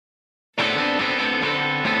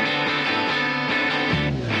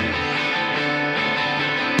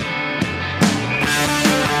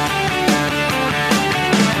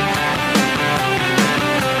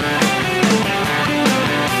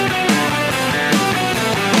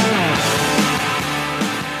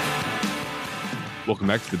Welcome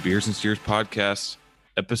back to the Beers and Steers podcast,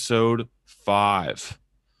 episode 5.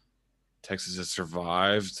 Texas has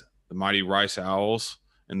survived the mighty Rice Owls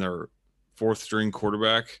and their fourth-string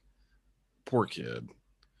quarterback. Poor kid.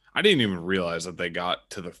 I didn't even realize that they got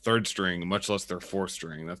to the third string, much less their fourth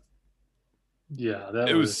string.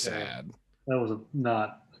 It was sad. That was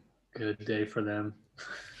not a good day for them.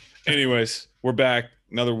 Anyways, we're back.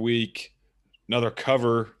 Another week, another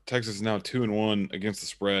cover. Texas is now 2-1 against the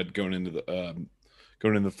spread going into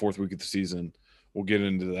the fourth week of the season. We'll get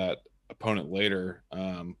into that opponent later.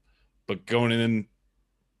 But going into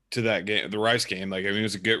that game, the Rice game, it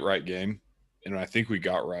was a get right game, and I think we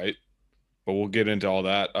got right. But we'll get into all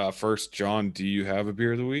that. First, John, do you have a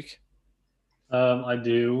beer of the week? I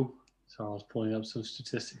do. So I was pulling up some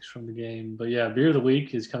statistics from the game. But yeah, beer of the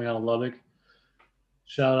week is coming out of Lubbock.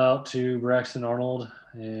 Shout out to Braxton Arnold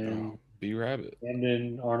and B-Rabbit.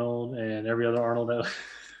 Camden Arnold and every other Arnold that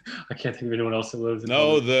I can't think of anyone else that lives in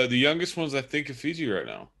No, the youngest one's I think in Fiji right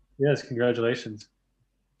now. Yes, congratulations.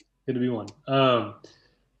 Good to be one.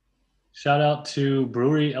 Shout out to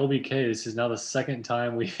Brewery LBK. This is now the second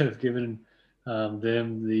time we have given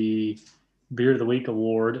them the Beer of the Week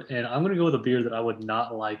award. And I'm going to go with a beer that I would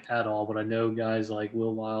not like at all, but I know guys like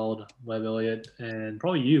Will Wild, Webb Elliott, and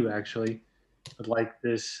probably you actually would like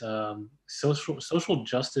this social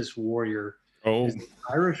justice warrior. Oh,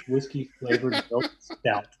 Irish whiskey flavored milk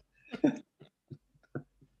stout. It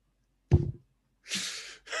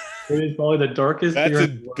is probably the darkest beer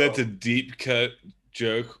in the world. That's a deep cut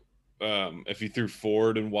joke. If you threw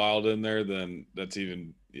Ford and Wild in there, then that's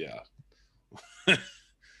even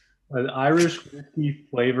An Irish whiskey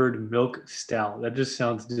flavored milk stout. That just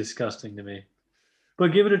sounds disgusting to me.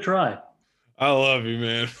 But give it a try. I love you,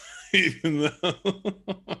 man. Even though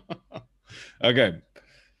okay.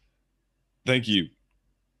 Thank you.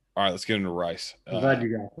 All right, let's get into Rice. I'm glad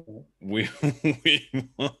you got that. We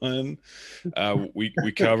won.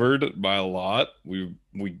 We covered by a lot. We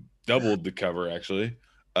doubled the cover actually.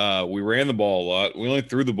 We ran the ball a lot. We only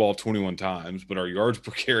threw the ball 21 times, but our yards per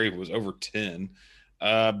carry was over 10.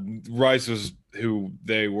 Rice was who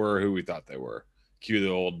we thought they were. Cue the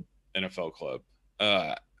old NFL club.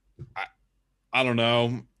 I don't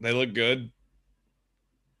know. They look good.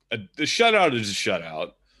 The shutout is a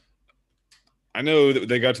shutout. I know that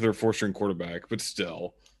they got to their four-string quarterback, but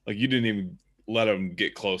still, you didn't even let them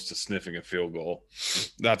get close to sniffing a field goal.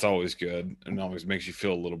 That's always good and always makes you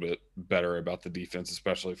feel a little bit better about the defense,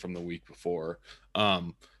 especially from the week before.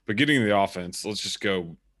 But getting to the offense, let's just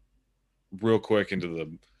go real quick into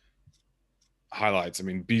the highlights. I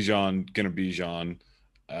mean, Bijan gonna Bijan.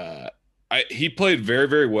 He played very,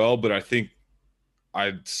 very well, but I think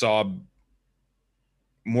I saw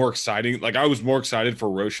more exciting. I was more excited for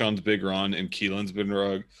Roschon's big run and Keelan's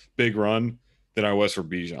big run than I was for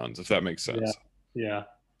Bijan's, if that makes sense. Yeah.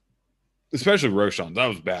 Especially Roschon's. That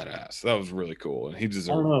was badass. That was really cool, and he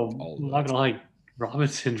deserved all of that. I'm not gonna like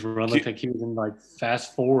Robinson's run looked like he was in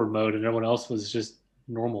fast forward mode, and everyone else was just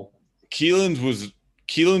normal. Keelan's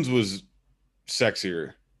was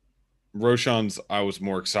sexier. Roschon's, I was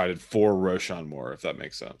more excited for Roschon more, if that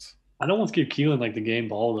makes sense. I don't want to give Keelan the game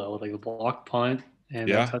ball though, with the block punt and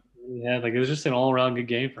that touchdown he had. It was just an all around good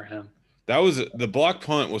game for him. That was the block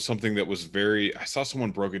punt was something that was I saw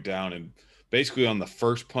someone broke it down, and basically on the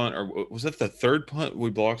first punt, or was it the third punt we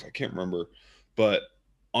blocked? I can't remember, but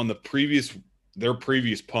on their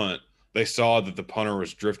previous punt, they saw that the punter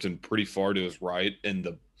was drifting pretty far to his right, and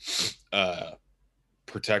the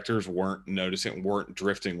protectors weren't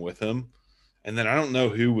drifting with him. And then I don't know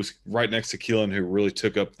who was right next to Keelan who really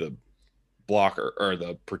took up the blocker or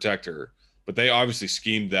the protector, but they obviously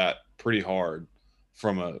schemed that pretty hard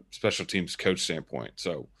from a special teams coach standpoint.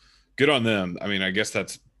 So good on them. I mean, I guess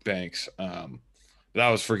that's Banks. That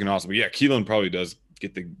was freaking awesome. But yeah, Keelan probably does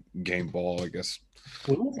get the game ball, I guess.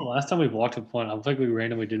 When was the last time we blocked a punt? I think we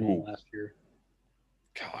randomly did one last year.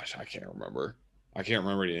 Gosh, I can't remember. I can't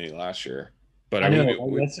remember any last year. But I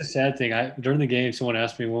know that's the sad thing. During the game, someone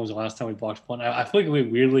asked me when was the last time we blocked a punt. I feel like we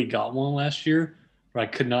weirdly got one last year, but I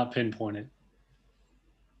could not pinpoint it.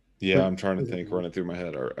 Yeah, I'm trying to think, running through my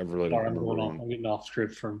head. I really don't remember one. I'm getting off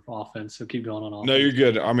script from offense, so keep going on offense. No, you're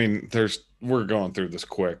good. I mean, we're going through this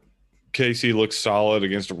quick. Casey looks solid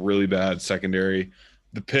against a really bad secondary.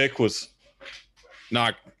 The pick was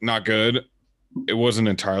not good. It wasn't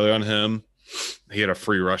entirely on him. He had a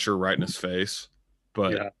free rusher right in his face,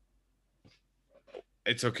 but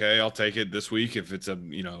it's okay. I'll take it this week if it's that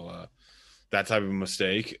type of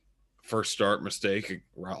mistake, first start mistake.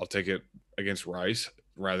 I'll take it against Rice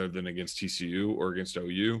rather than against TCU or against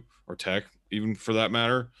OU or Tech, even for that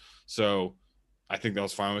matter. So I think that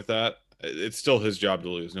was fine with that. It's still his job to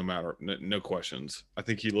lose, no questions. I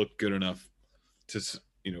think he looked good enough to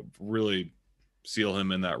really seal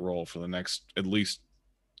him in that role for the next at least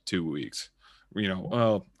 2 weeks.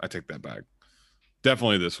 Well, I take that back.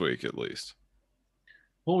 Definitely this week at least.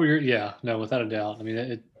 What were your? Yeah, no, without a doubt. I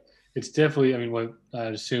mean, it's definitely. I mean, what I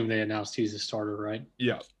assume they announced he's a starter, right?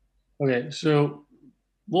 Yeah. Okay, so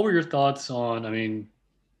what were your thoughts on? I mean,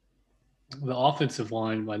 the offensive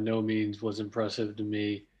line by no means was impressive to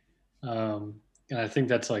me, and I think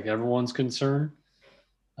that's like everyone's concern.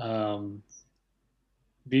 Um,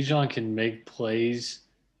 Bijan can make plays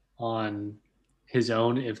on his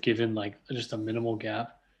own if given like just a minimal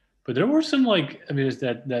gap, but there were some like I mean, is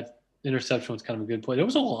that interception was kind of a good play. There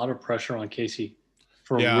was a lot of pressure on Casey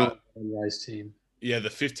for a Yeah. really nice team. Yeah. The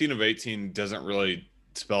 15 of 18 doesn't really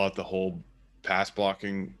spell out the whole pass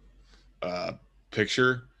blocking uh,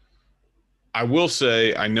 picture. I will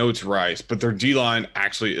say, I know it's Rice, but their D line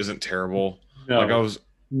actually isn't terrible. Like No,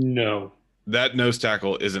 no, that nose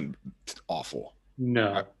tackle isn't awful. I,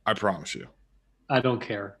 no. I promise you. I don't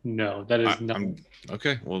care. No, that is not. I'm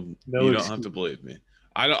okay. Well, No you don't have excuse. to believe me.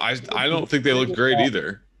 I don't think they look great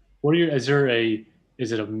either. What are you? Is there a?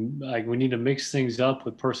 Is it a like we need to mix things up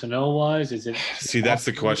with personnel wise? Is it? See, that's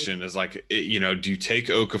the question. Is like, do you take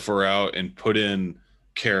Okafor out and put in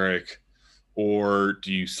Carrick, or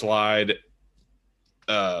do you slide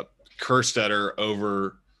Kerstetter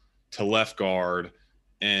over to left guard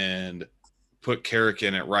and put Carrick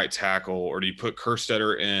in at right tackle, or do you put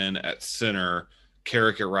Kerstetter in at center,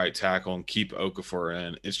 Carrick at right tackle, and keep Okafor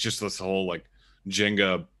in? It's just this whole like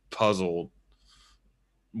Jenga puzzle.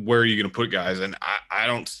 Where are you going to put guys? And I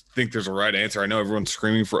don't think there's a right answer. I know everyone's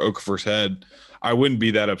screaming for Okafor's head. I wouldn't be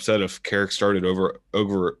that upset if Carrick started over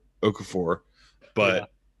Okafor, but yeah.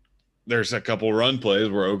 There's a couple run plays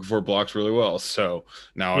where Okafor blocks really well. So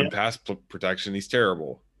now in pass protection, he's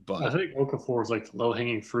terrible. But I think Okafor is like the low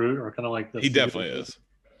hanging fruit, or kind of like the. He definitely is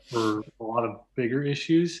for a lot of bigger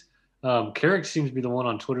issues. Carrick seems to be the one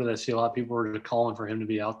on Twitter that I see a lot of people are calling for him to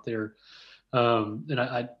be out there, and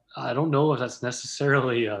I don't know if that's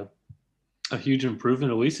necessarily a huge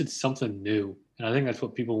improvement. At least it's something new, and I think that's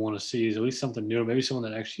what people want to see is at least something new. Maybe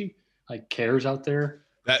someone that actually like cares out there.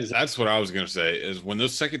 That's what I was going to say. Is when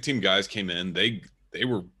those second team guys came in, they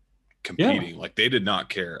were competing like they did not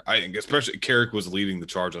care. I think especially Carrick was leading the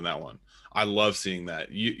charge on that one. I love seeing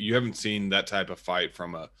that. You haven't seen that type of fight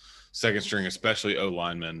from a second string, especially O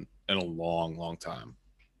lineman, in a long, long time.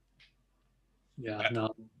 Yeah,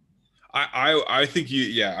 no. I think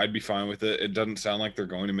I'd be fine with it. It doesn't sound like they're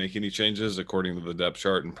going to make any changes according to the depth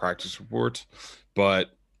chart and practice reports,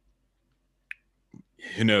 but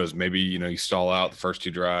who knows? Maybe you stall out the first two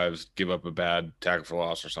drives, give up a bad tackle for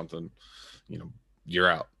loss or something. You're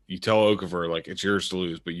out. You tell Okafor like it's yours to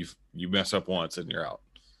lose, but you mess up once and you're out.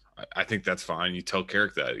 I think that's fine. You tell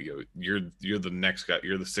Carrick that you're the next guy.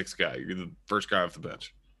 You're the sixth guy. You're the first guy off the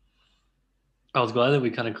bench. I was glad that we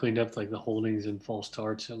kind of cleaned up like the holdings and false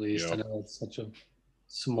starts at least. Yep. I know it's such a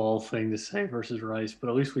small thing to say versus Rice, but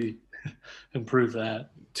at least we improved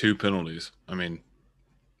that. 2 penalties. I mean,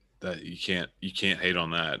 that you can't hate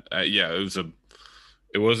on that.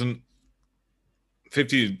 It wasn't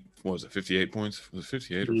 50. What was it? 58 points? Was it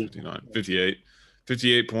 58 or 59?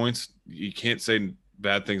 58 points. You can't say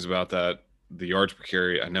bad things about that. The yards per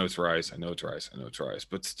carry. I know it's Rice,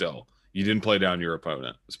 but still. You didn't play down your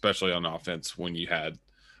opponent, especially on offense when you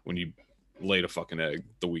laid a fucking egg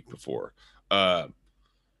the week before. Going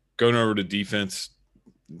over to defense,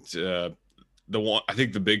 I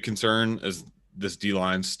think the big concern is this D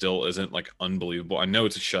line still isn't like unbelievable. I know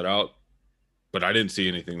it's a shutout, but I didn't see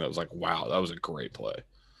anything that was like, wow, that was a great play.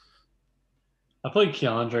 I feel like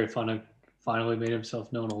Keandre finally made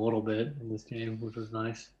himself known a little bit in this game, which was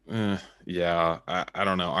nice. Yeah, I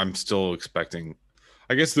don't know. I'm still expecting.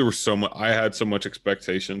 I guess there was I had so much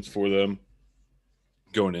expectations for them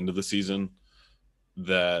going into the season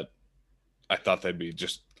that I thought they'd be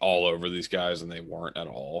just all over these guys, and they weren't at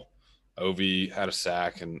all. Ovi had a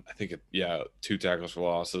sack, and I think 2 tackles for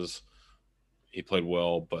losses. He played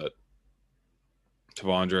well, but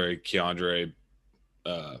Tavondre, Keandre,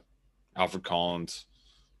 Alfred Collins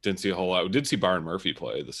didn't see a whole lot. We did see Byron Murphy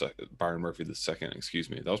play the second. Excuse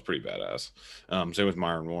me, that was pretty badass. Same with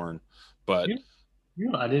Myron Warren, but.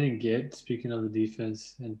 I didn't get, speaking of the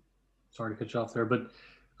defense, and sorry to cut you off there, but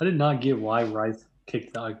I did not get why Rice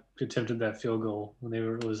attempted that field goal when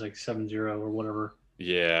it was like 7-0 or whatever.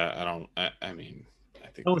 Yeah, I think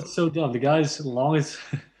that was so dumb. The guy's longest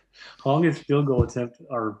field goal attempt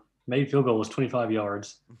or made field goal was 25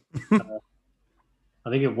 yards. I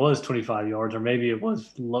think it was 25 yards, or maybe it was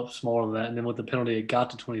a lot smaller than that. And then with the penalty, it got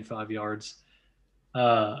to 25 yards.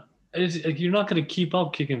 you're not going to keep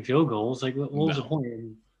up kicking field goals. Like, what was the No. point?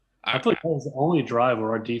 And I I, feel like that was the only drive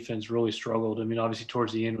where our defense really struggled. I mean, obviously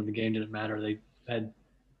towards the end when the game didn't matter, they had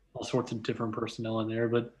all sorts of different personnel in there.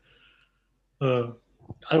 But I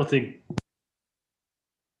don't think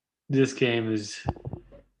this game is.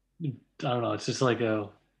 I don't know. It's just like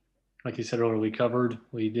you said earlier, we covered,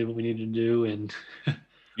 we did what we needed to do, and you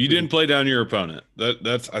we, didn't play down your opponent.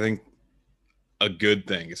 That's I think a good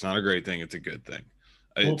thing. It's not a great thing. It's a good thing.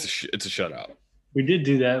 well, It's a shutout. we did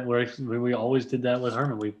do that. Where we always did that with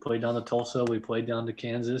Herman. We played down to Tulsa. We played down to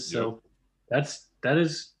Kansas. Yep. So that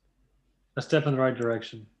is a step in the right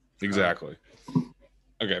direction. Exactly.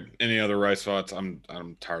 Okay. Any other Rice thoughts? I'm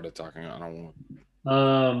tired of talking. I don't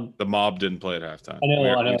want. The mob didn't play at halftime. I know.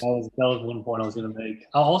 That was one point I was going to make.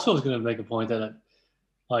 I also was going to make a point that,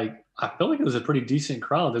 like, I felt like it was a pretty decent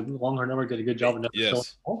crowd. The Longhorn Network did a good job of never showing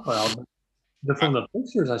the whole crowd. But from the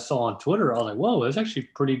pictures I saw on Twitter, I was like, "Whoa, it's actually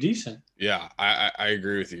pretty decent." Yeah, I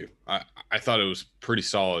agree with you. I thought it was pretty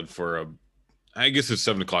solid for a. I guess a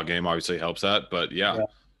 7 o'clock game obviously helps that, but yeah.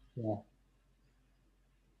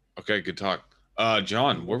 Okay, good talk.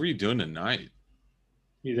 John, what were you doing tonight?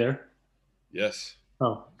 You there? Yes.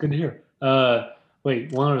 Oh, good to hear.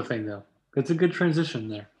 Wait, one other thing though. It's a good transition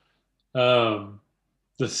there.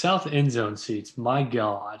 The south end zone seats. My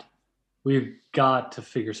God, we've got to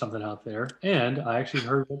figure something out there. And I actually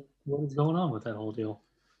heard what is going on with that whole deal.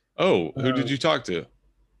 Oh, who did you talk to?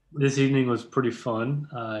 This evening was pretty fun.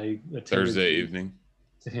 I attended Thursday evening.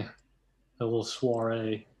 Yeah, a little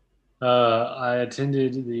soiree. I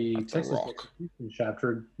attended the Texas Houston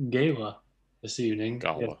chapter gala this evening.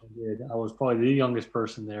 Gala. Yes, I did. I was probably the youngest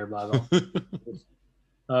person there by the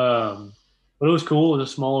but it was cool. It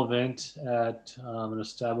was a small event at an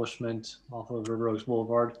establishment off of River Oaks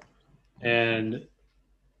Boulevard, and it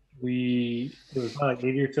was about like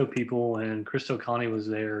 80 or so people, and Chris O'Connell was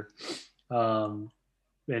there, and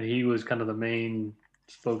he was kind of the main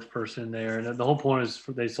spokesperson there. And the whole point is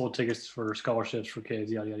they sold tickets for scholarships for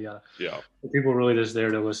kids, yada yada yada. Yeah. But people were really just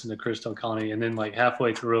there to listen to Chris O'Connell, and then like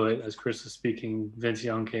halfway through it, as Chris was speaking, Vince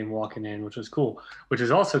Young came walking in, which was cool. Which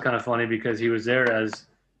is also kind of funny because he was there as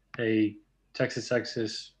a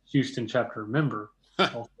Texas Houston chapter member,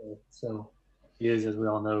 also. So he is, as we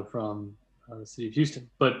all know, from the city of Houston.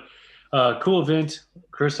 But cool event.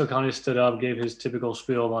 Chris O'Connell stood up, gave his typical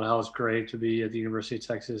spiel about how it's great to be at the University of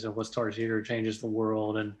Texas and what starts here changes the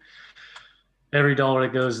world, and every dollar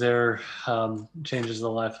that goes there changes the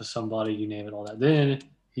life of somebody. You name it, all that. Then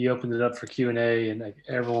he opened it up for Q&A, and like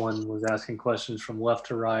everyone was asking questions from left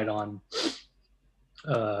to right on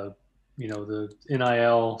the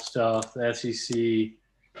NIL stuff, the SEC,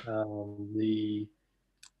 the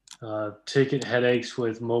ticket headaches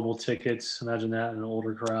with mobile tickets. Imagine that in an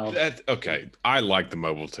older crowd. Okay. I like the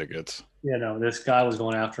mobile tickets. Yeah, no, this guy was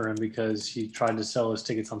going after him because he tried to sell his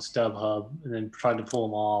tickets on StubHub and then tried to pull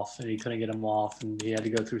them off, and he couldn't get them off, and he had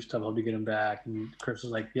to go through StubHub to get them back. And Chris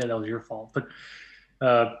was like, "Yeah, that was your fault." But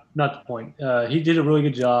not the point. He did a really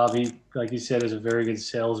good job. He, like you said, is a very good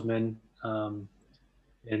salesman.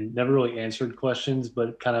 And never really answered questions,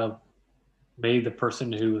 but kind of made the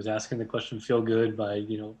person who was asking the question feel good by,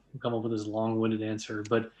 come up with this long-winded answer.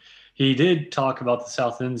 But he did talk about the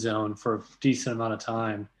south end zone for a decent amount of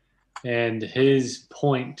time. And his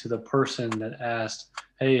point to the person that asked,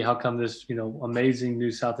 hey, how come this, amazing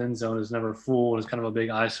new south end zone is never full and it's kind of a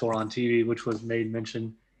big eyesore on TV, which was made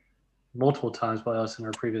mention multiple times by us in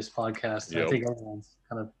our previous podcast. Yep. I think everyone's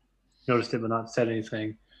kind of noticed it but not said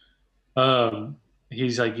anything.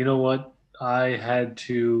 He's like, you know what? I had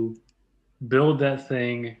to build that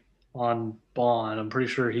thing on bond. I'm pretty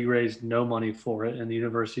sure he raised no money for it, and the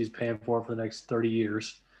university is paying for it for the next 30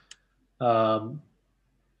 years. Build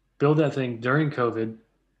that thing during COVID.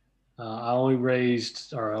 I only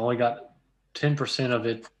got 10% of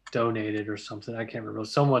it donated or something. I can't remember. It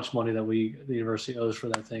was so much money that the university owes for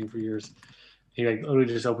that thing for years. He literally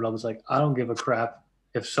just opened up. It's like, I don't give a crap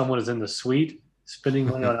if someone is in the suite spending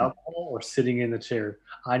money on alcohol or sitting in the chair.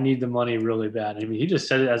 I need the money really bad. I mean, he just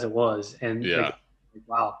said it as it was. And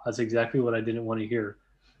wow, that's exactly what I didn't want to hear.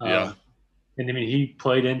 And I mean, he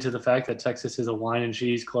played into the fact that Texas is a wine and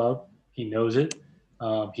cheese club. He knows it.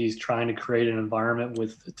 He's trying to create an environment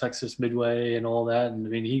with the Texas Midway and all that. And I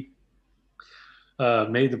mean, he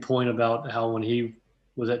made the point about how when he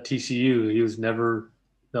was at TCU, he was never,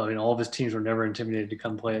 all of his teams were never intimidated to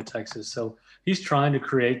come play at Texas. So he's trying to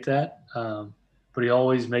create that. But he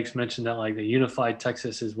always makes mention that like the unified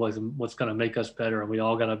Texas is what's going to make us better, and we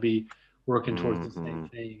all got to be working towards the same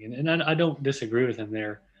thing. And I don't disagree with him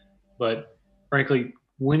there, but frankly,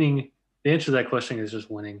 winning. The answer to that question is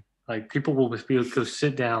just winning. Like people will go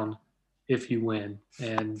sit down if you win.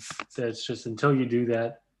 And that's just until you do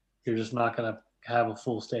that, you're just not going to have a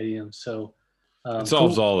full stadium. So it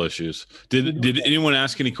solves all issues. Did anyone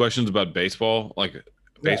ask any questions about baseball, like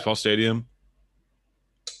baseball stadium?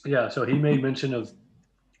 Yeah, so he made mention of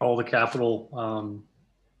all the capital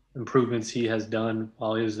improvements he has done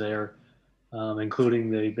while he was there, including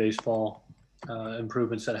the baseball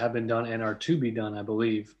improvements that have been done and are to be done, I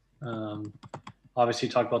believe. Obviously,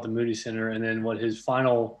 talked about the Moody Center, and then what his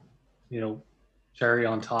final, cherry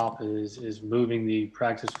on top is moving the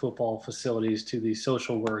practice football facilities to the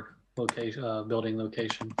social work building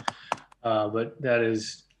location. But that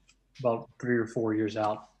is about 3 or 4 years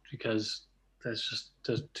out because that's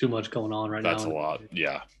just too much going on right now. That's a lot.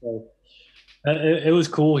 Yeah. So, it was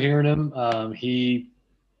cool hearing him. He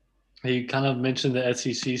kind of mentioned the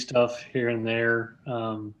SEC stuff here and there.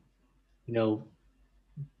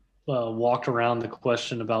 Walked around the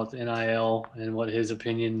question about the NIL and what his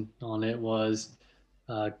opinion on it was.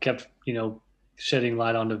 Kept shedding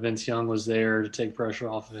light onto Vince Young was there to take pressure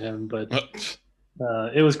off of him, but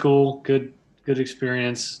it was cool. Good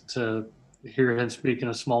experience to hear him speak in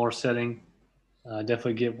a smaller setting.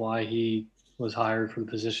 Definitely get why he was hired for the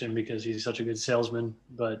position because he's such a good salesman.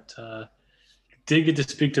 But did get to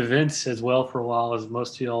speak to Vince as well for a while, as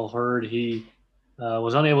most of y'all heard. He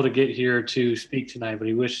was unable to get here to speak tonight, but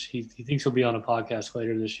he thinks he'll be on a podcast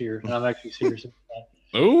later this year, and I'm actually serious about that.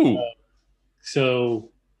 Oh, so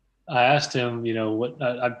I asked him, what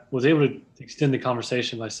I was able to extend the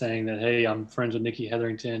conversation by saying that, hey, I'm friends with Nikki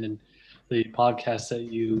Hetherington, and the podcast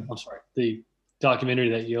the documentary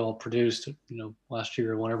that you all produced, last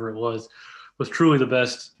year or whenever it was truly the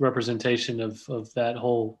best representation of that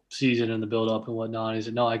whole season and the build up and whatnot. He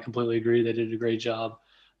said, no, I completely agree. They did a great job. I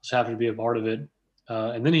was happy to be a part of it.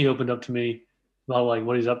 And then he opened up to me about like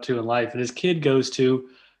what he's up to in life. And his kid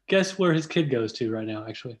guess where his kid goes to right now,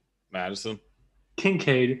 actually? Madison.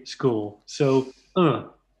 Kincaid School. So,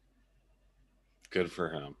 good for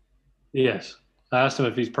him. Yes. I asked him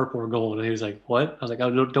if he's purple or gold, and he was like, what? I was like,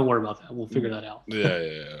 oh, don't worry about that. We'll figure that out.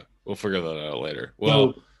 Yeah. We'll figure that out later.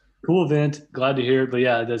 Well, so, cool event. Glad to hear it. But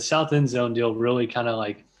yeah, the South End Zone deal really kind of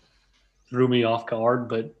like threw me off guard,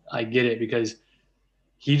 but I get it because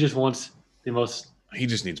he just wants he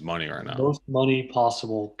just needs money right now. Most money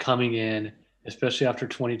possible coming in, especially after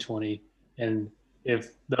 2020. And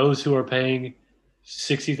if those who are paying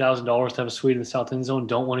 $60,000 to have a suite in the South End Zone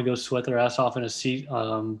don't want to go sweat their ass off in a seat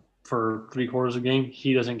for 3/4 of the game,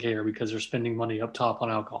 he doesn't care because they're spending money up top on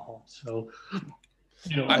alcohol. So,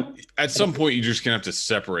 at some point you're just gonna have to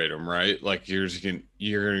separate them, right? Like you're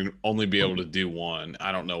gonna only be able to do one.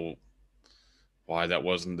 I don't know why that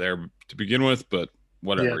wasn't there to begin with, but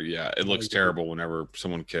whatever. Yeah, it looks terrible whenever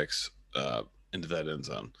someone kicks into that end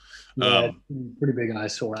zone. Yeah, pretty big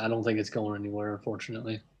eyesore. I don't think it's going anywhere,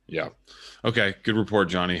 unfortunately. Yeah. Okay. Good report,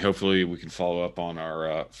 Johnny. Hopefully we can follow up on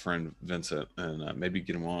our friend Vincent and maybe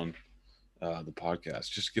get him on the podcast.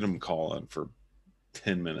 Just get him a call in for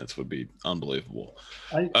 10 minutes would be unbelievable.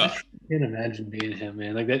 I can't imagine being him,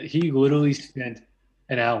 man. Like that, he literally spent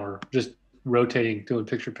an hour just rotating, doing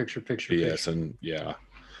picture. Yes, and yeah,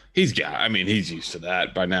 he's used to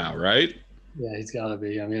that by now, right? Yeah, he's got to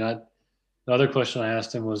be. I mean, the other question I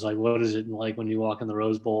asked him was like, "What is it like when you walk in the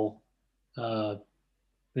Rose Bowl?"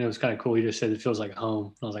 It was kind of cool. He just said it feels like home.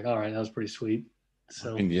 And I was like, "All right, that was pretty sweet."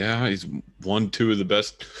 So, yeah, he's won 2 of the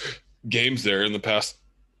best games there in the past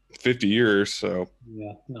 50 years. So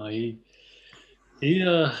yeah, no, he's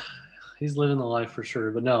living the life for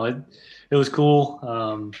sure. But no, it was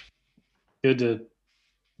cool. Good to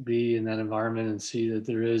be in that environment and see that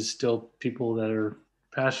there is still people that are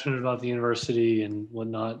passionate about the university and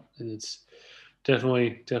whatnot. And it's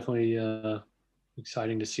definitely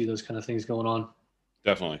exciting to see those kind of things going on.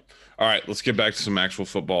 Definitely. All right, let's get back to some actual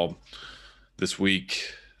football this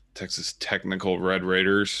week. Texas Technical Red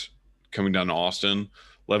Raiders coming down to Austin.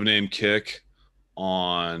 11 a.m. kick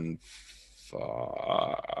on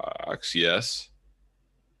Fox, yes.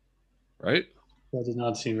 Right? That did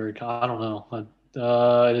not seem very. I don't know.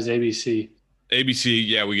 It is ABC. ABC,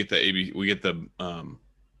 yeah, we get the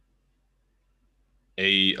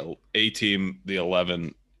A team, the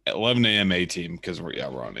 11 a.m. A team because we're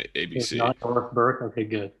on ABC. It's not Dorf Burke. Okay,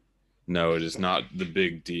 good. No, it is not the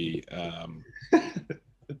Big D.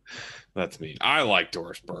 That's me. I like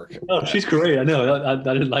Doris Burke. Oh, she's great. I know. I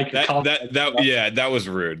didn't like that was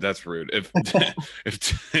rude. That's rude. If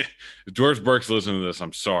Doris Burke's listening to this,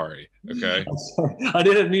 I'm sorry. Okay. I'm sorry. I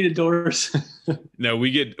didn't mean it, Doris. No,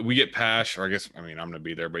 we get Pash, or I'm gonna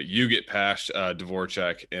be there, but you get Pash,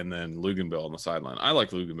 Dvorak, and then Luganbill on the sideline. I like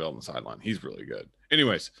Luganbill on the sideline. He's really good.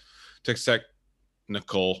 Anyways, Texas Tech,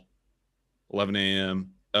 Nicole, 11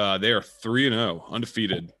 a.m. They are 3-0,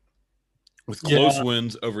 undefeated, with close Yeah,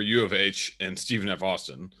 wins over U of H and Stephen F.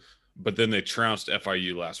 Austin, but then they trounced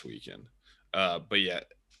FIU last weekend. But yeah,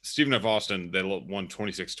 Stephen F. Austin, they won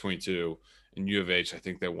 26-22, and U of H, I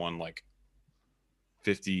think they won like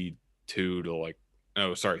 52 to like,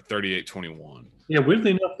 no, sorry, 38-21. yeah.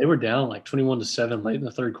 Weirdly enough, they were down like 21-7 late in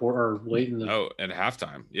the third quarter, or late in the. Oh, at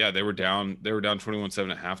halftime. Yeah, they were down. They were down 21-7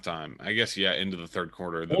 at halftime. I guess, yeah, into the third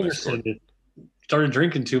quarter. Then they Anderson scored. started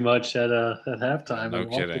drinking too much at Yeah, halftime no and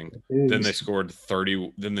lost kidding. the Then they Cougs. scored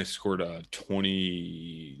 30. Then they scored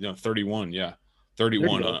 20, no, 31. Yeah. There you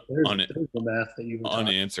 31 go. There's the math that you were talking.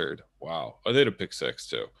 unanswered. Wow. Oh, they had a pick six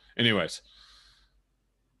too. Anyways,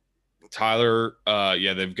 Tyler,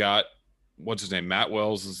 yeah, they've got, what's his name? Matt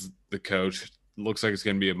Wells is the coach. Looks like it's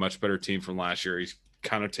going to be a much better team from last year. He's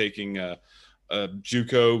kind of taking a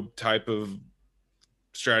JUCO type of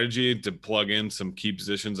strategy to plug in some key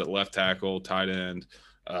positions at left tackle, tight end,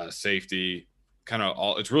 safety, kind of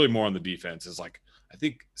all. It's really more on the defense. Is like, I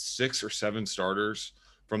think 6 or 7 starters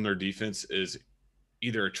from their defense is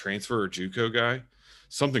either a transfer or JUCO guy,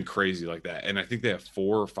 something crazy like that. And I think they have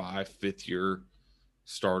 4 or 5 fifth-year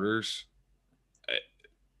starters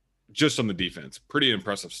just on the defense. Pretty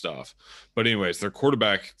impressive stuff. But anyways, their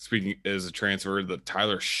quarterback, speaking, is a transfer, the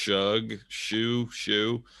Tyler Shug.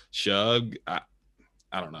 I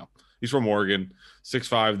don't know. He's from Oregon,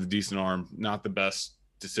 6'5", the decent arm, not the best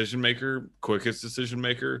decision maker, quickest decision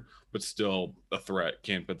maker, but still a threat.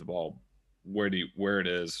 Can't put the ball where it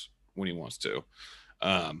is when he wants to.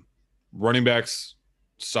 Running backs,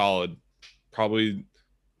 solid, probably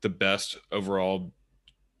the best overall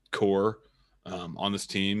core on this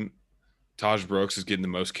team. Taj Brooks is getting the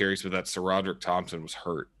most carries, but that Sir Roderick Thompson was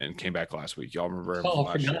hurt and came back last week. Y'all remember him from Oh,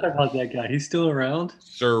 I last forgot year? about that guy. He's still around.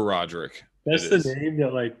 Sir Roderick. It That's the is. name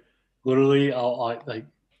that like literally I'll like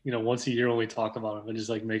once a year when we talk about him, it just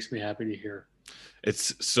like makes me happy to hear.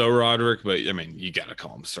 It's so Roderick, but I mean, you got to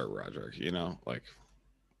call him Sir Roderick, like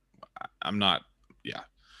I'm not, yeah.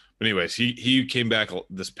 But anyways, he came back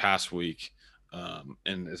this past week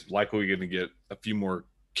and is likely going to get a few more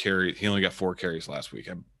carries. He only got 4 carries last week.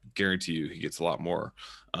 I guarantee you he gets a lot more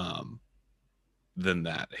than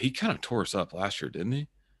that. He kind of tore us up last year, didn't he?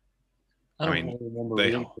 I I don't mean, really remember. We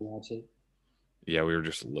they, didn't watch it. yeah, we were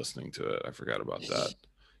just listening to it. I forgot about that.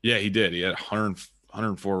 Yeah, he did. He had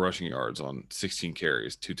 104 rushing yards on 16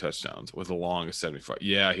 carries, 2 touchdowns with a long of 75.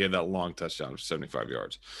 Yeah, he had that long touchdown of 75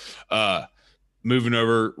 yards. Moving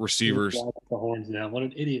over receivers. The horns now. What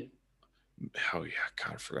an idiot. Oh, yeah.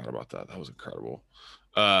 God, I forgot about that. That was incredible.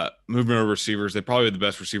 Moving over receivers. They probably had the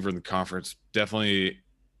best receiver in the conference. Definitely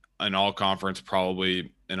an all-conference,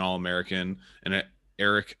 probably an all-American. And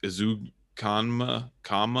Eric Ezukanma.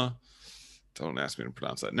 Don't ask me to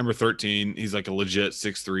pronounce that. Number 13, he's like a legit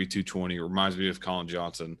 6'3", 220. Reminds me of Colin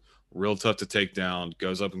Johnson. Real tough to take down.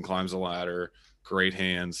 Goes up and climbs the ladder. Great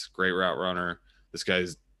hands. Great route runner. This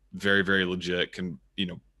guy's very, very legit. Can,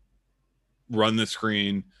 run the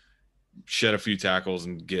screen, shed a few tackles,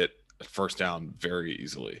 and get a first down very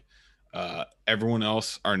easily. Everyone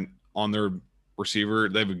else are on their receiver.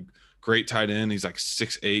 They have a great tight end. He's like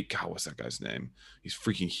 6'8". God, what's that guy's name? He's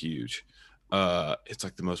freaking huge. It's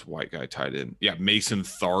like the most white guy tight end. Yeah, Mason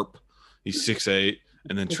Tharp. He's 6'8".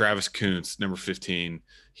 And then Travis Kuntz, number 15.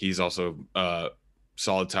 He's also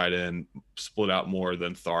solid tight end, split out more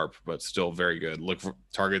than Tharp, but still very good.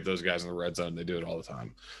 Target those guys in the red zone. They do it all the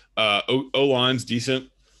time. O-line's decent.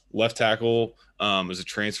 Left tackle is a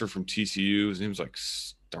transfer from TCU. His name's like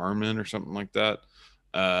Starman or something like that.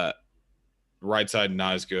 Right side,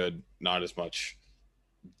 not as good. Not as much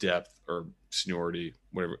depth or seniority,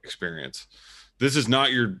 whatever experience. This is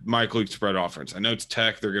not your Mike Luke spread offense. I know it's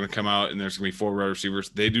Tech. They're going to come out and there's going to be 4 wide receivers.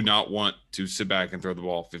 They do not want to sit back and throw the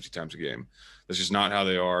ball 50 times a game. That's just not how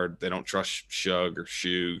they are. They don't trust Shug or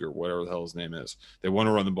Shug or whatever the hell his name is. They want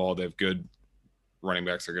to run the ball. They have good running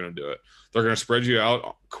backs. They're going to do it. They're going to spread you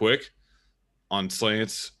out quick on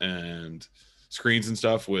slants and screens and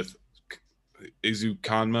stuff with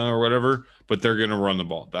Izukanma or whatever, but they're going to run the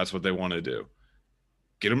ball. That's what they want to do.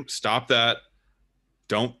 Get them, stop that.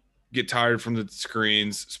 Don't get tired from the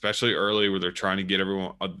screens, especially early where they're trying to get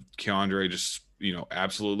everyone. Keandre just,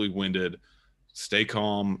 absolutely winded. Stay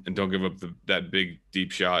calm and don't give up that big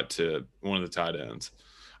deep shot to one of the tight ends.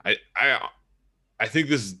 I think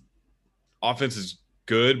this offense is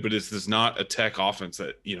good, but it's not a Tech offense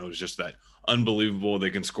that is just that unbelievable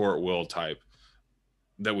they can score at will type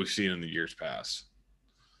that we've seen in the years past.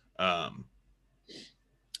 I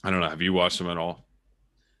don't know. Have you watched them at all?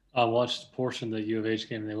 I watched a portion of the U of H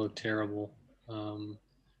game and they looked terrible.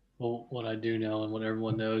 Well, what I do know and what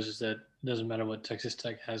everyone knows is that it doesn't matter what Texas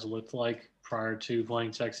Tech has looked like prior to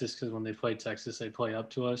playing Texas because when they play Texas, they play up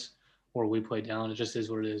to us or we play down. It just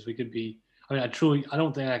is what it is. We could be. I mean, I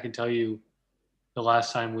don't think I can tell you the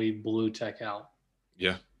last time we blew Tech out.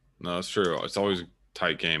 Yeah, no, that's true. It's always a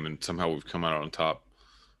tight game, and somehow we've come out on top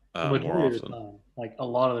The more majority of the often. time, like a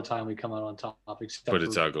lot of the time, we come out on top, except But for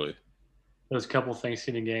it's ugly. those couple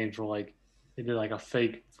Thanksgiving games where like they did like a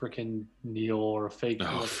fake freaking kneel or a fake.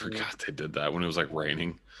 Oh, I forgot they did that when it was like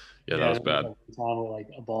raining. Yeah, that Yeah, was and it was bad. like the time where like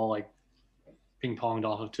a ball like ping ponged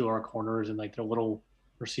off of two of our corners and like their little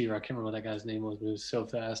receiver. I can't remember what that guy's name was, but it was so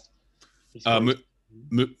fast.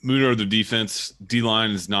 Mooner, the defense D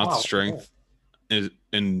line is not the Wow. strength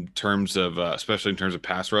in terms of, especially in terms of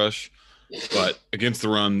pass rush, but against the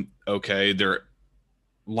run, okay. Their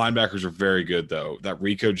linebackers are very good though. That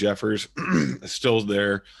Rico Jeffers is still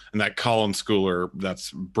there, and that Colin Schooler,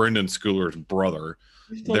 that's Brendan Schooler's brother.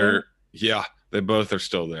 They're yeah, they both are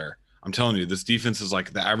still there. I'm telling you, this defense is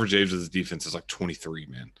like the average age of this defense is like 23.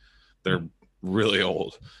 Man, they're really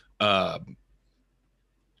old.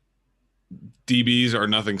 DBs are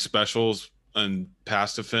nothing specials and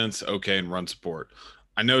pass defense, okay, and run support.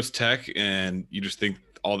 I know it's Tech, and you just think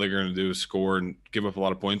all they're going to do is score and give up a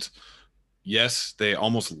lot of points. Yes, they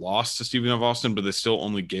almost lost to Stephen F. Austin, but they still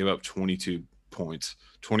only gave up 22 points,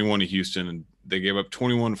 21 to Houston, and they gave up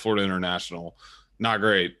 21 to Florida International. Not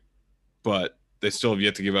great, but they still have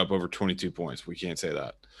yet to give up over 22 points. We can't say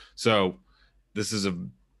that. So this is a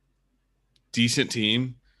decent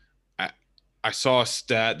team. I saw a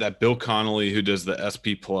stat that Bill Connolly, who does the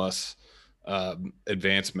SP Plus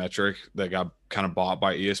advanced metric that got kind of bought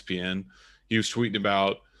by ESPN, he was tweeting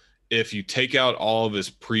about if you take out all of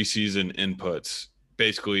his preseason inputs,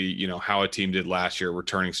 basically, you know, how a team did last year,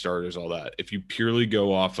 returning starters, all that. If you purely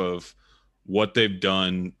go off of what they've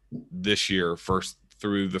done this year, first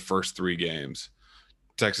through the first 3 games,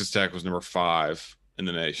 Texas Tech was number 5 in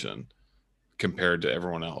the nation compared to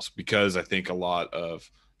everyone else, because I think a lot of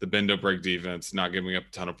the bend don't break defense, not giving up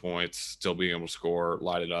a ton of points, still being able to score,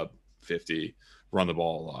 light it up 50, run the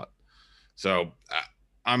ball a lot. So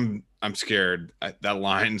I'm scared. That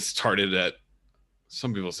line started at,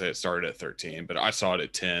 some people say it started at 13, but I saw it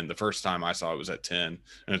at 10. The first time I saw it was at 10,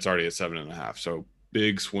 and it's already at 7.5. So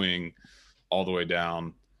big swing all the way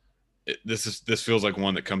down. This feels like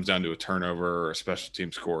one that comes down to a turnover or a special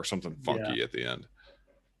team score or something funky at the end.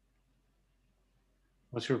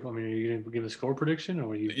 What's your? I mean, are you going to give a score prediction, or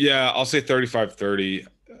are you? Yeah, I'll say 35-30.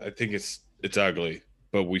 I think it's ugly,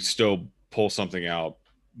 but we still pull something out.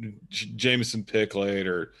 Jameson pick late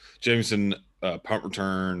or Jameson punt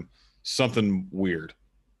return, something weird.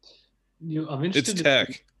 I'm interested. It's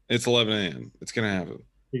Tech. It's 11 a.m. It's gonna happen.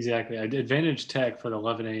 Exactly. I advantage Tech for the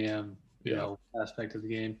 11 a.m. Aspect of the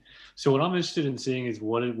game. So what I'm interested in seeing is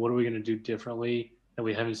what are we going to do differently that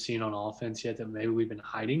we haven't seen on offense yet that maybe we've been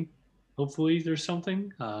hiding. Hopefully there's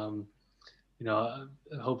something.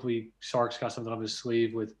 Hopefully Sark's got something up his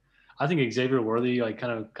sleeve with. I think Xavier Worthy, like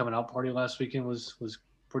kind of coming out party last weekend was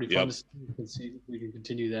pretty fun to see. We can see if we can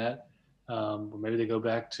continue that. Or maybe they go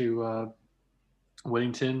back to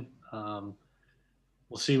Whittington. We'll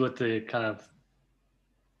see what the kind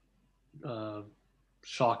of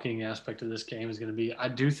shocking aspect of this game is going to be. I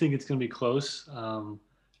do think it's going to be close,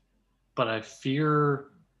 but I fear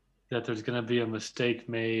that there's going to be a mistake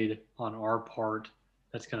made on our part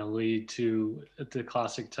that's going to lead to the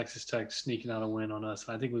classic Texas Tech sneaking out a win on us.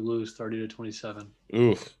 I think we lose 30-27.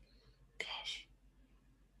 Oof. Gosh.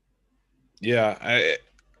 Yeah,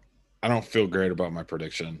 I don't feel great about my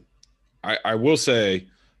prediction. I will say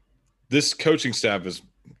this coaching staff is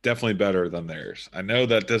definitely better than theirs. I know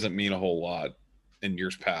that doesn't mean a whole lot in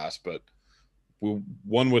years past, but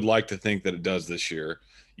one would like to think that it does this year.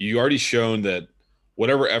 You already shown that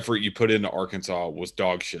whatever effort you put into Arkansas was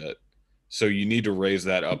dog shit. So you need to raise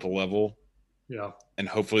that up a level. Yeah. And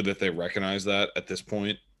hopefully that they recognize that at this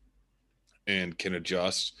point and can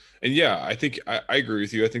adjust. And yeah, I think I agree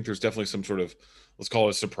with you. I think there's definitely some sort of, let's call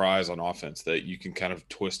it a surprise on offense that you can kind of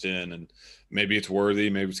twist in, and maybe it's Worthy,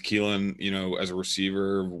 maybe it's Keelan, as a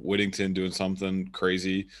receiver, Whittington doing something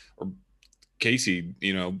crazy, or Casey,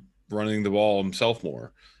 running the ball himself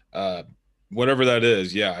more. Whatever that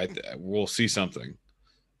is, yeah, we'll see something.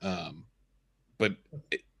 But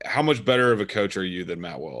how much better of a coach are you than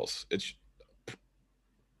Matt Wells?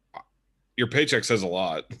 Your paycheck says a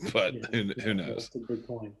lot, but who knows? That's a good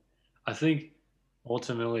point. I think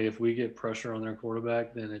ultimately, if we get pressure on their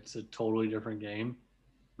quarterback, then it's a totally different game.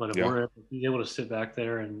 But if he's able to sit back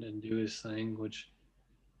there and do his thing, which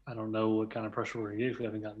I don't know what kind of pressure we're going to get if we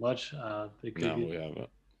haven't got much. We haven't.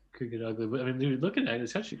 Could get ugly. But I mean, dude, looking at it,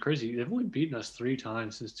 it's actually crazy. They've only beaten us 3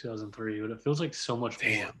 times since 2003, but it feels like so much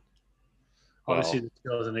more. Obviously,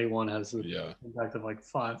 Well, the 2008 one has the yeah. impact of like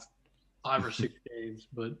five or six games,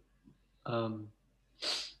 but um,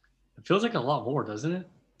 it feels like a lot more, doesn't it?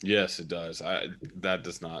 Yes, it does. That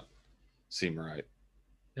does not seem right.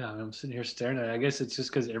 Yeah, I'm sitting here staring at it. I guess it's just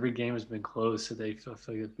because every game has been close, so they feel like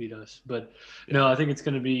they beat us. But no, Yeah. I think it's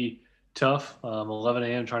going to be tough. 11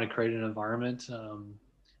 a.m. trying to create an environment. Uh,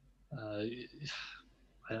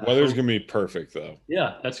 I Weather's hope. gonna be perfect though.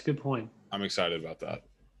 Yeah, that's a good point. I'm excited about that.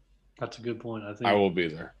 That's a good point. I will be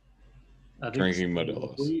there I think drinking if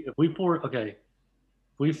Modelo's. if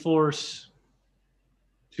we force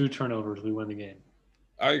two turnovers, we win the game.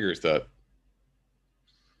 I agree with that.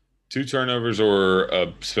 Two turnovers or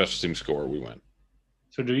a special team score, we win.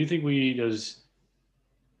 So, do you think we does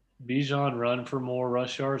Bijan run for more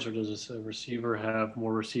rush yards, or does a receiver have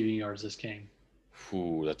more receiving yards this game?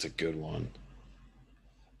 Ooh, that's a good one.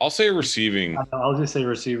 I'll say receiving. I'll just say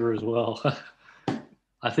receiver as well.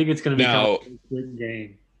 I think it's going to become Now, a quick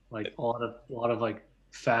game, like a lot of like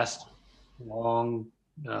fast, long,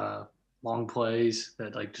 uh, long plays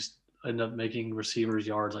that like just end up making receivers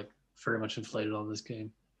yards like very much inflated on this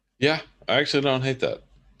game. yeah, I actually don't hate that.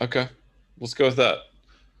 Okay, let's go with that.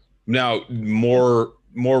 Now, more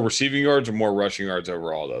receiving yards or more rushing yards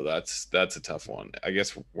overall, though. That's a tough one. I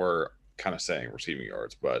guess we're kind of saying receiving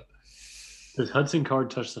yards, but Does Hudson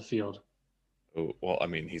Card touch the field? oh, well, I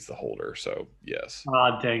mean, he's the holder, so yes.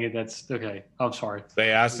 Ah, dang it. That's okay. I'm sorry.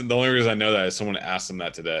 They asked him. The only reason I know that is someone asked him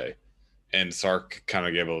that today, and Sark kind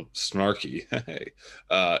of gave a snarky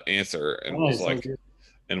answer Nice. Okay.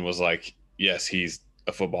 and was like, yes, he's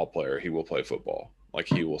a football player. He will play football. Like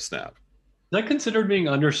he will snap. Is that considered being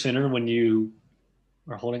under center when you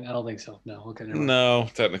are holding? I don't think so. No. Okay. Never mind. No,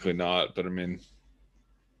 technically not. But I mean,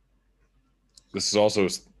 this is also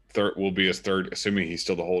his third. Will be his third, assuming he's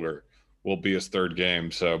still the holder. Will be his third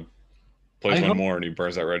game. So I plays one hope. more and he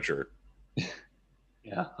burns that red shirt.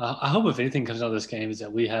 Yeah. I hope if anything comes out of this game is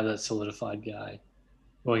that we have that solidified guy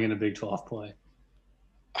going into Big 12 play.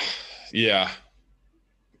 Yeah,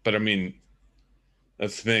 but I mean,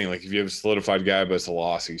 that's the thing. Like, if you have a solidified guy, but it's a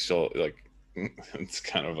loss, he's still like, it's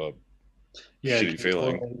kind of a Yeah. shitty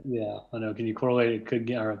feeling. Yeah. I know. Can you correlate? It could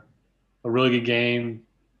get a really good game.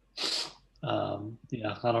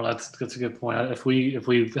 Yeah, I don't know. That's a good point. If we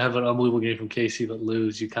have an unbelievable game from Casey but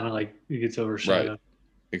lose, you kind of like it gets Right. overshadowed.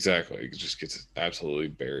 Exactly. It just gets absolutely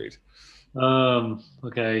buried.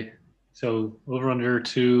 Okay. So over under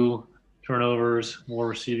two turnovers, more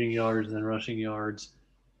receiving yards than rushing yards.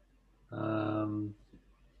 Um,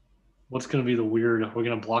 what's going to be the weird? Are we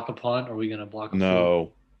going to block a punt? Or are we going to block a field?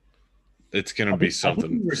 No, it's gonna be I think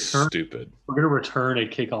something stupid. we're going to return a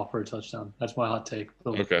kickoff for a touchdown. That's my hot take.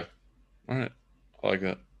 So Okay. All right. I like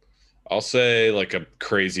that. I'll say like a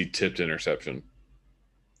crazy tipped interception.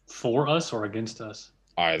 for us or against us?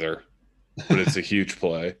 Either. But it's a huge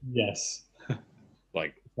play, Yes.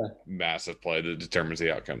 like Okay. massive play that determines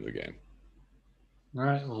the outcome of the game. All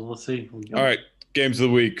right. Well, we'll see. All right. Games of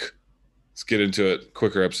the week. Let's get into it.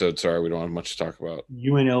 Quicker episode. Sorry, we don't have much to talk about.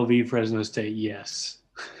 UNLV, Fresno State. Yes.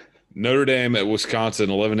 Notre Dame at Wisconsin,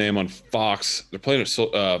 11 a.m. on Fox. They're playing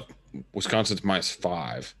at Wisconsin's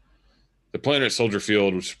 -5. They're playing at Soldier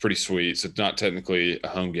Field, which is pretty sweet. So it's not technically a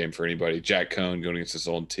home game for anybody. Jack Cohn going against his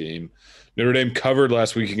own team. Notre Dame covered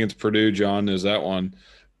last week against Purdue. John knows that one.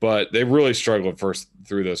 But they really struggled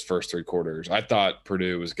through those first three quarters. I thought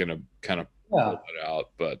Purdue was going to kind of pull it out,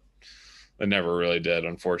 but they never really did,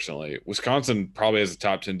 unfortunately. Wisconsin probably has a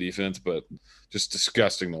top 10 defense, but just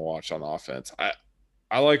disgusting to watch on offense.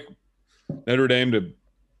 I like Notre Dame to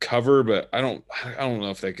cover, but I don't know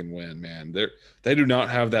if they can win, man. They do not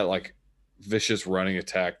have that like vicious running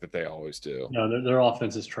attack that they always do. No, their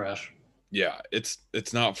offense is trash. Yeah, it's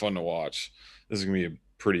not fun to watch. This is gonna be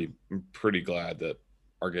I'm pretty glad that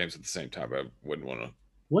our games at the same time. I wouldn't want to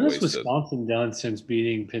What has waste it. Wisconsin done since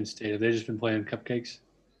beating Penn State? Have they just been playing cupcakes?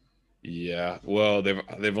 Yeah, well,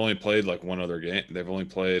 they've only played like one other game. They've only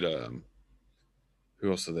played who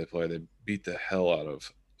else did they play? They beat the hell out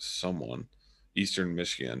of someone. Eastern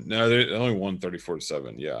Michigan. No, they only won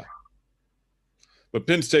 34-7. Yeah. But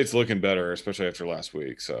Penn State's looking better, especially after last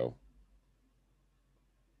week. So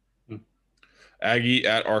Hmm. Aggie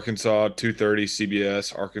at Arkansas, 2:30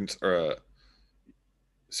 CBS. Arkansas.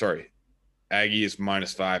 Sorry, Aggie is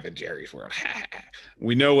 -5 at Jerry's World.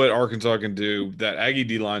 We know what Arkansas can do. That Aggie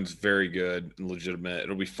D line is very good and legitimate.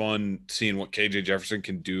 It'll be fun seeing what KJ Jefferson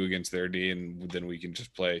can do against their D, and then we can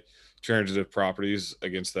just play transitive properties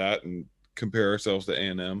against that and compare ourselves to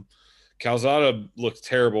A&M. Calzada looked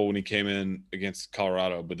terrible when he came in against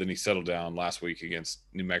Colorado, but then he settled down last week against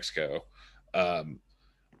New Mexico.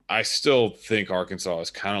 I still think Arkansas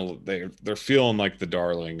is kind of they're feeling like the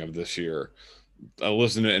darling of this year. I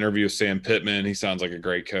listened to an interview with Sam Pittman. He sounds like a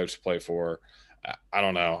great coach to play for. I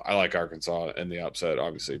don't know. I like Arkansas in the upset.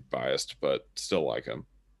 Obviously biased, but still like him.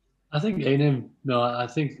 I think A&M. No, I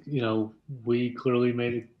think we clearly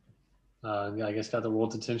made it. I guess got the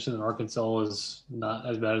world's attention, and Arkansas is not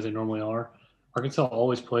as bad as they normally are. Arkansas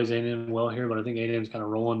always plays A&M well here, but I think A&M is kind of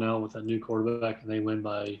rolling now with a new quarterback, and they win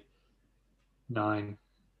by 9.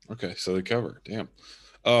 Okay, so they cover. Damn.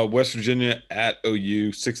 West Virginia at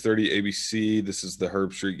OU, 6:30 ABC. This is the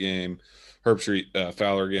Herb Street game, Herb Street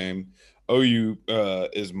Fowler game. OU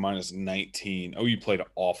is minus 19. OU played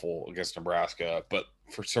awful against Nebraska, but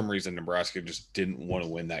for some reason Nebraska just didn't want to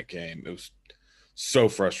win that game. It was so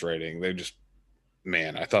frustrating. They just,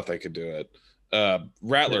 man, I thought they could do it.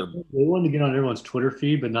 Rattler, They wanted to get on everyone's Twitter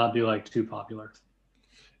feed, but not be like too popular.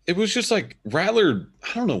 it was just like Rattler.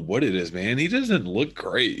 I don't know what it is, man. He doesn't look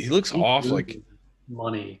great. He looks He's off. losing Like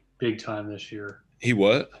money big time this year. he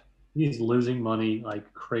what? He's losing money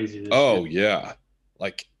like crazy this Oh year. yeah.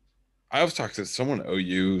 Like I was talking to someone at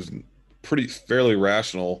OU who's pretty fairly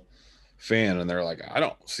rational fan, and they're like, I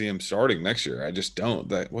don't see him starting next year. I just don't.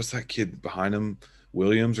 That what's that kid behind him,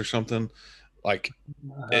 Williams or something? Like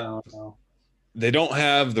I it, don't know. they don't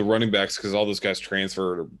have the running backs because all those guys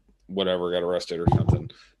transferred or whatever, got arrested or something.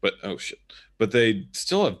 But oh shit. But they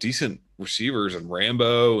still have decent receivers and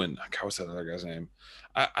Rambo and God, what's that other guy's name?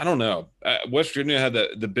 I don't know. West Virginia had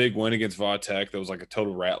the big win against Vautech. That was like a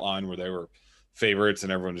total rat line where they were favorites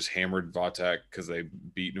and everyone just hammered Vautech because they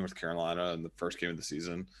beat North Carolina in the first game of the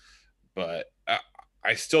season. But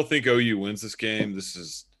I still think OU wins this game. This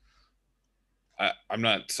is I'm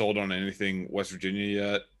not sold on anything West Virginia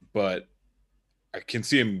yet, but I can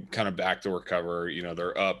see them kind of backdoor cover. You know,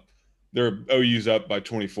 they're up. Their OU's up by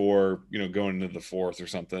 24, going into the fourth or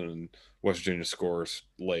something, and West Virginia scores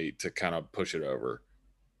late to kind of push it over.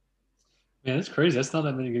 Man, it's crazy. That's not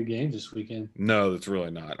that many good games this weekend. No, that's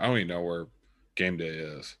really not. I don't even know where game day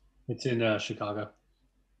is. It's in Chicago.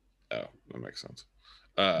 Oh, that makes sense.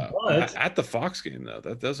 But At the Fox game, though,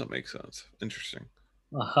 that doesn't make sense. Interesting.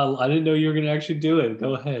 I didn't know you were going to actually do it.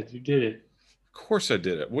 Go ahead. You did it. Of course I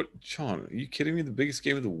did it. What, Sean, are you kidding me? The biggest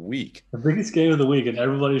game of the week. The biggest game of the week, and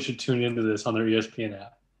everybody should tune into this on their ESPN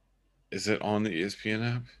app. Is it on the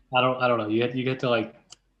ESPN app? I don't know. You get to like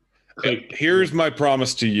click. Here's my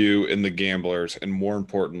promise to you and the gamblers, and more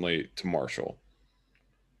importantly to Marshall.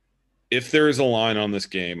 If there is a line on this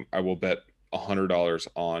game, I will bet $100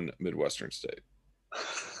 on Midwestern State.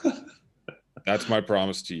 That's my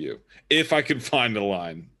promise to you. If I can find a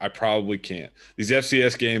line, I probably can't. These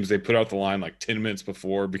FCS games, they put out the line like 10 minutes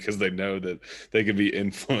before because they know that they can be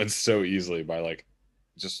influenced so easily by like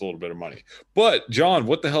just a little bit of money. But John,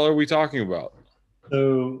 what the hell are we talking about?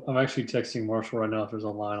 So I'm actually texting Marshall right now if there's a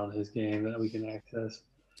line on his game that we can access.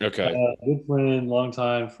 Okay. Good friend,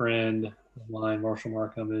 longtime friend of mine, Marshall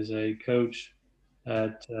Markham, is a coach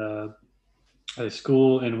at a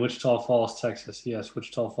school in Wichita Falls, Texas. Yes,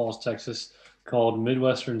 Wichita Falls, Texas, called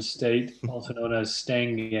Midwestern State, also known as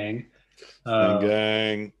Stang Gang.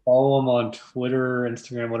 Gang. Follow them on Twitter,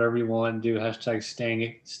 Instagram, whatever you want. Do hashtag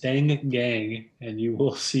Stang Gang, and you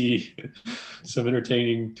will see some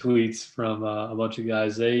entertaining tweets from a bunch of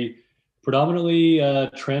guys. They predominantly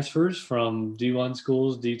transfers from D1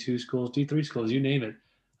 schools, D2 schools, D3 schools, you name it.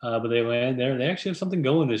 But they land there. They actually have something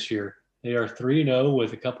going this year. They are 3-0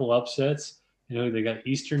 with a couple upsets. They got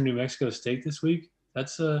Eastern New Mexico State this week.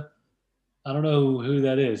 That's I don't know who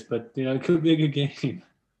that is, but it could be a good game.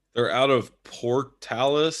 They're out of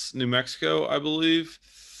Portales, New Mexico, I believe.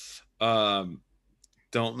 Don't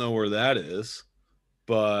know where that is,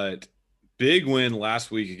 but big win last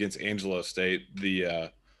week against Angelo State, the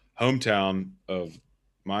hometown of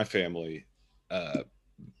my family.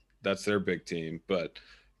 That's their big team. But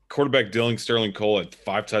quarterback Dylan Sterling Cole had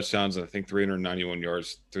 5 touchdowns and I think 391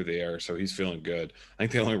 yards through the air, so he's feeling good. I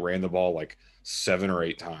think they only ran the ball like 7 or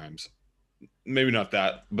 8 times. Maybe not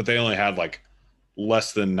that, but they only had like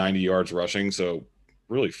less than 90 yards rushing, so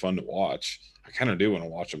really fun to watch. I kind of do want to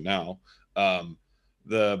watch them now.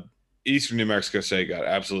 The Eastern New Mexico State got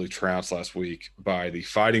absolutely trounced last week by the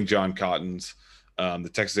Fighting John Cottons. The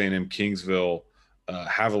Texas A&M Kingsville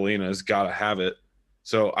Javelinas got to have it.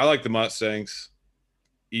 So I like the Mustangs.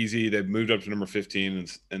 Easy. They've moved up to number 15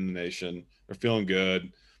 in the nation. They're feeling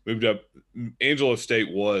good. Moved up. Angelo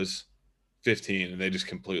State was 15, and they just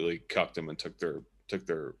completely cucked them and took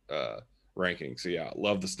their ranking. So yeah,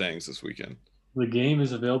 love the Stangs this weekend. The game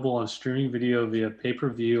is available on streaming video via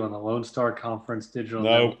pay-per-view on the Lone Star Conference digital.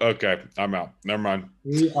 No, network. okay, I'm out. Never mind.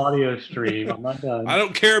 Free audio stream. I'm not done. I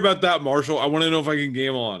don't care about that, Marshall. I want to know if I can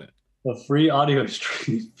gamble on it. A free audio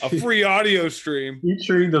stream. A free audio stream.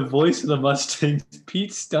 Featuring the voice of the Mustangs,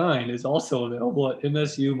 Pete Stein, is also available at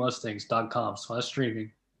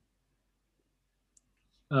msumustangs.com/streaming.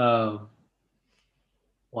 Wow.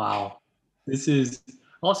 This is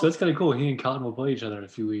also, it's kind of cool. He and Cotton will play each other in a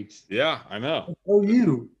few weeks. Yeah, I know.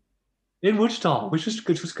 OU in Wichita. We just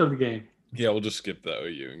go to the game. Yeah, we'll just skip the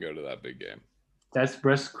OU and go to that big game. That's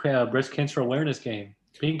breast cancer awareness game.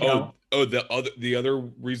 Pink out. The other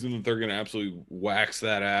reason that they're going to absolutely wax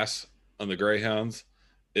that ass on the Greyhounds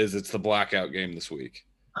is it's the blackout game this week.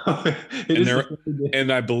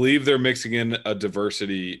 And I believe they're mixing in a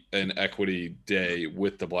diversity and equity day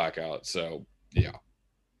with the blackout. So yeah.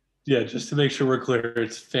 Yeah, just to make sure we're clear,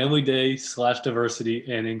 it's Family Day /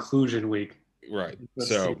 Diversity and Inclusion Week. Right.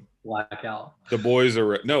 So blackout. The boys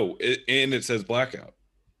are and it says blackout.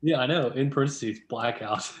 Yeah, I know. In parentheses,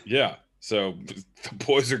 blackout. Yeah. So the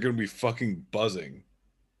boys are going to be fucking buzzing.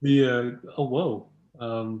 The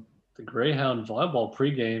Greyhound volleyball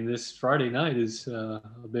pregame this Friday night is a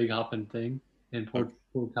big hopping thing in Port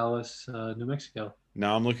Portales, New Mexico.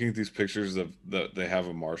 Now I'm looking at these pictures of they have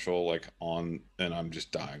a Marshall like on, and I'm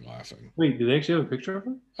just dying laughing. Wait, do they actually have a picture of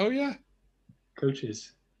him? Oh yeah,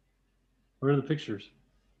 coaches. Where are the pictures?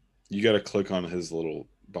 You got to click on his little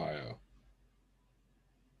bio.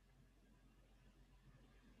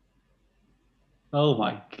 Oh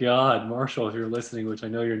my God, Marshall! If you're listening, which I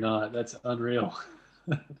know you're not, that's unreal.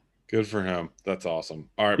 Good for him. That's awesome.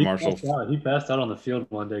 All right, Marshall. He passed out on the field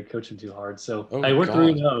one day coaching too hard. So, hey, we're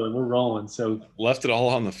 3-0 and we're rolling. So left it all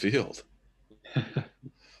on the field.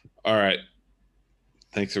 All right.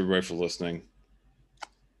 Thanks, everybody, for listening.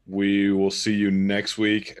 We will see you next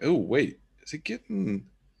week. Oh, wait. Is it getting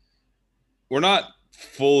 – we're not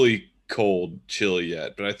fully cold, chilly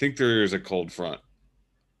yet, but I think there's a cold front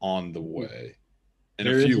on the way. In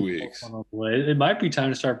a few weeks. It might be time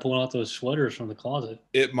to start pulling out those sweaters from the closet.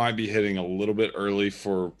 It might be hitting a little bit early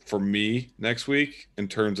for me next week in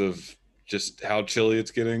terms of just how chilly it's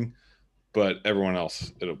getting, but everyone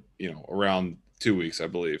else, it'll around 2 weeks, I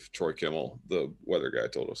believe. Troy Kimmel, the weather guy,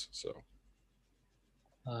 told us. So,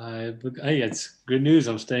 hey, it's good news.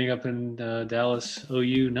 I'm staying up in Dallas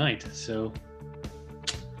OU night, so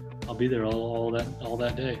I'll be there all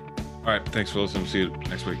that day. All right, thanks for listening. See you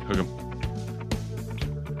next week. Hook 'em.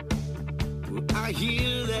 I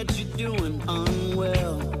hear that you're doing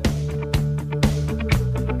unwell.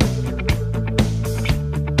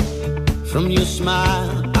 From your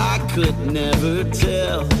smile, I could never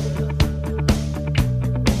tell.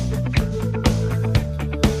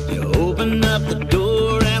 You open up the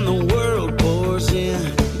door and the world pours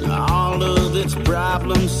in all of its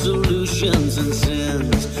problems, solutions, and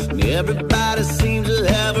sins. And everybody seems to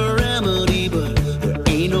have a remedy, but there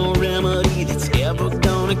ain't no remedy that's ever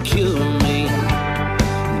gonna cure me.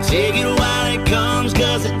 Take it while it comes,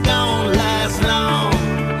 'cause it don't last long.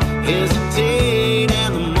 Hesitate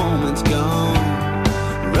and the moment's gone.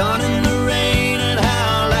 Run in the rain and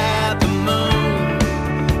howl at the moon.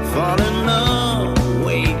 Fall in love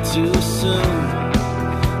way too soon.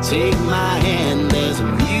 Take my hand as the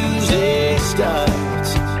music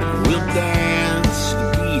starts. We'll dance to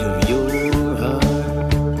the beat of your heart.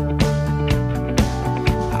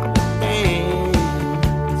 I will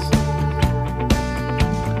dance.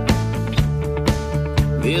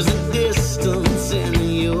 There's a distance in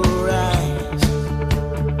your eyes.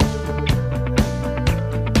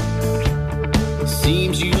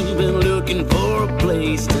 Seems you've been looking for a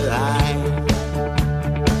place to hide.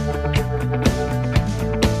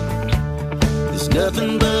 There's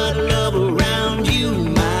nothing but love around you,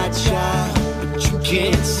 my child, but you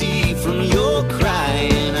can't see from your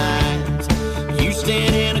crying eyes. You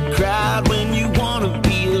stand in a crowd when you wanna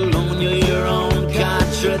be alone. You're your own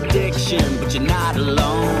contradiction, but you're not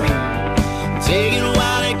alone. Take it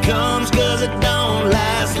while it comes, 'cause it don't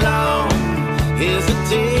last long.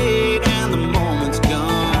 Hesitate and the moment's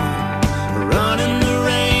gone. Run in the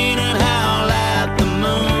rain and howl at the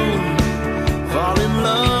moon. Fall in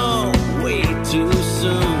love way too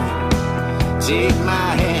soon. Take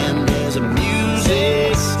my hand as the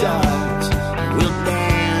music starts. We'll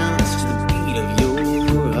dance to the beat of your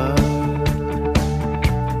heart.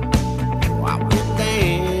 Oh, I will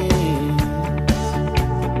dance.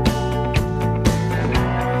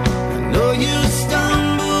 I know you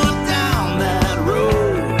stumbled down that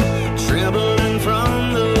road, trembling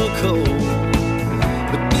from the cold.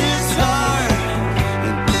 But this heart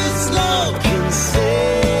and this love can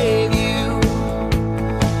save you.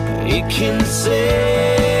 It can save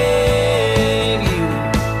you.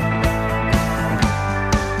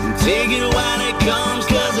 Take it while it comes,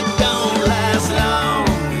 'cause it don't last long.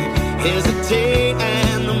 Hesitate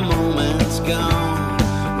and the moment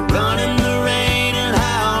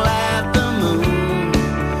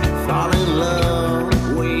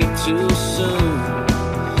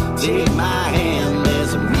take my hand.